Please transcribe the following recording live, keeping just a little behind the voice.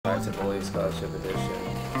Welcome to Bully Scholarship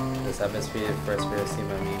Edition. This undisputed first video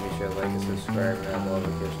team on me. Be sure to like and subscribe and have all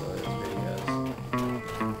notifications for these videos.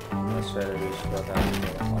 Let's try to reach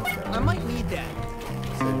 12,000. I might need that.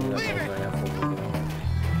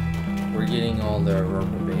 We're getting all the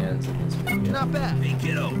rubber bands in this video. Not bad. Hey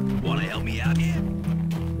kiddo, wanna help me out here?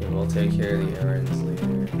 Yeah, we'll take care of the errands later.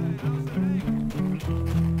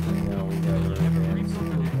 Now we got rubber bands.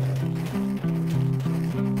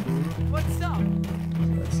 What's up? So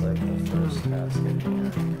that's like the first task in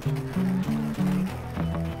here.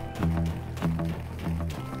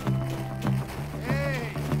 Hey!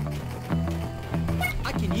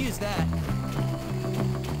 I can use that.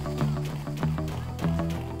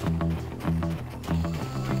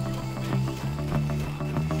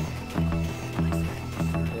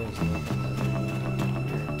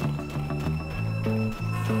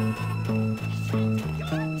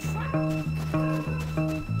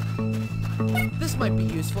 This might be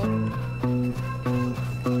useful.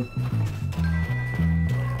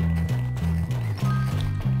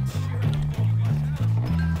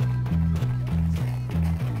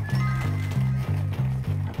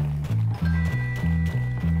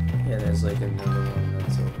 Yeah, there's like another one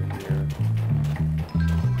that's over here.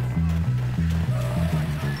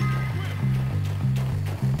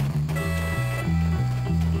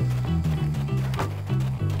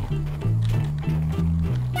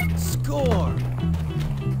 Score!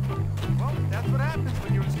 Well, that's what happens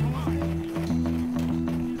when you're in school.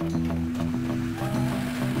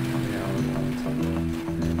 Yeah, we're going to the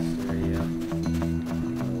next area.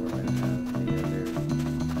 We're going to have the other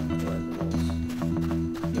collectibles.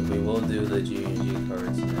 Yeah, we will do the G&G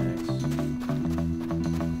cards next.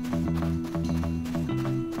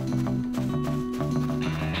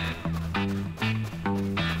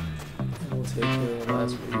 And we'll take care of the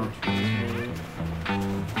last video transmitter.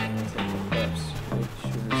 And we'll take the cups. Make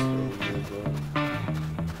sure it's ready as well.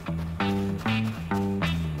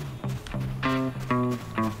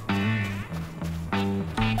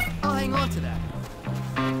 I'll hang on to that.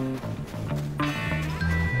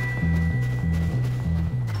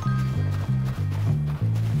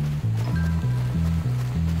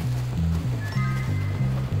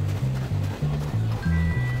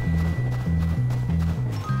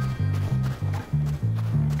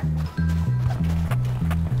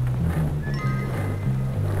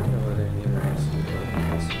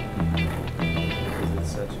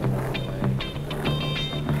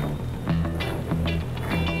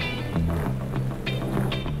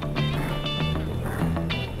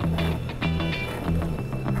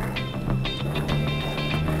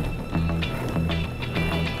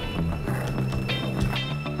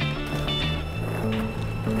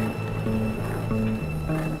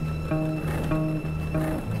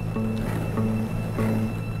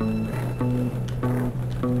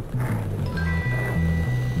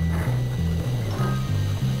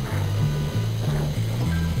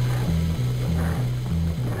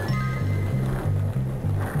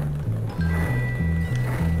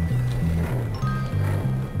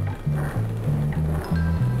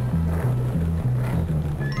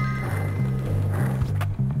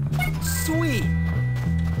 Sweet!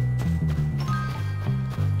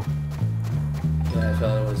 Yeah, I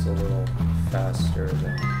felt it was a little faster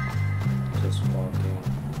than just walking.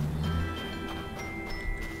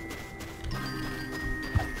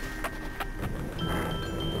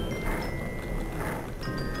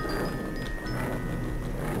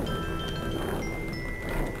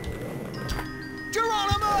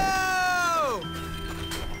 Geronimo!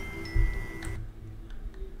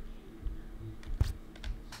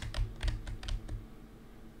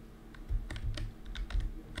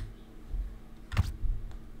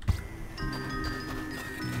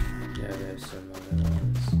 Yeah, there's some other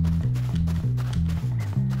ones.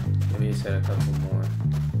 Maybe you said a couple more.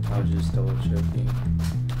 I was just double checking.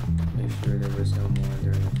 Make sure there was no more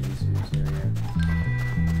during the Jesus area.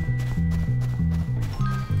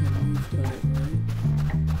 And we've done it right.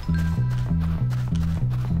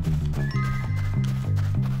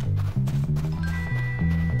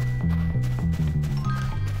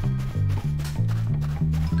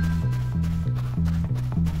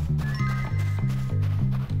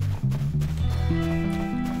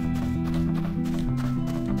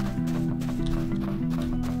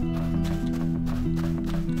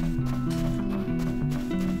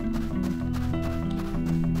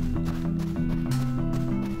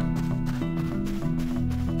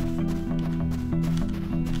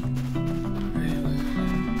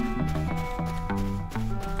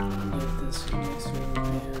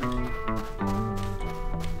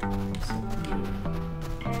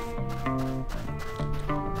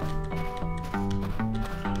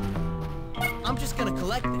 just gonna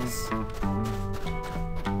collect this.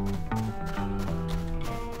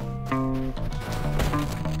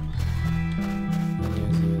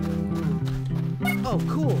 Oh,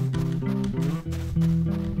 cool.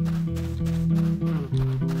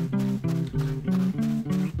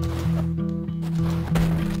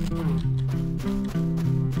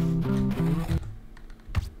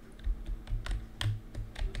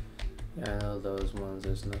 Yeah, I know those ones,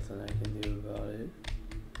 there's nothing I can do about it.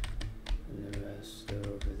 And the rest are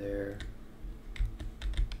over there.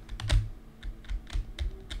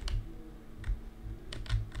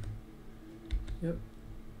 Yep.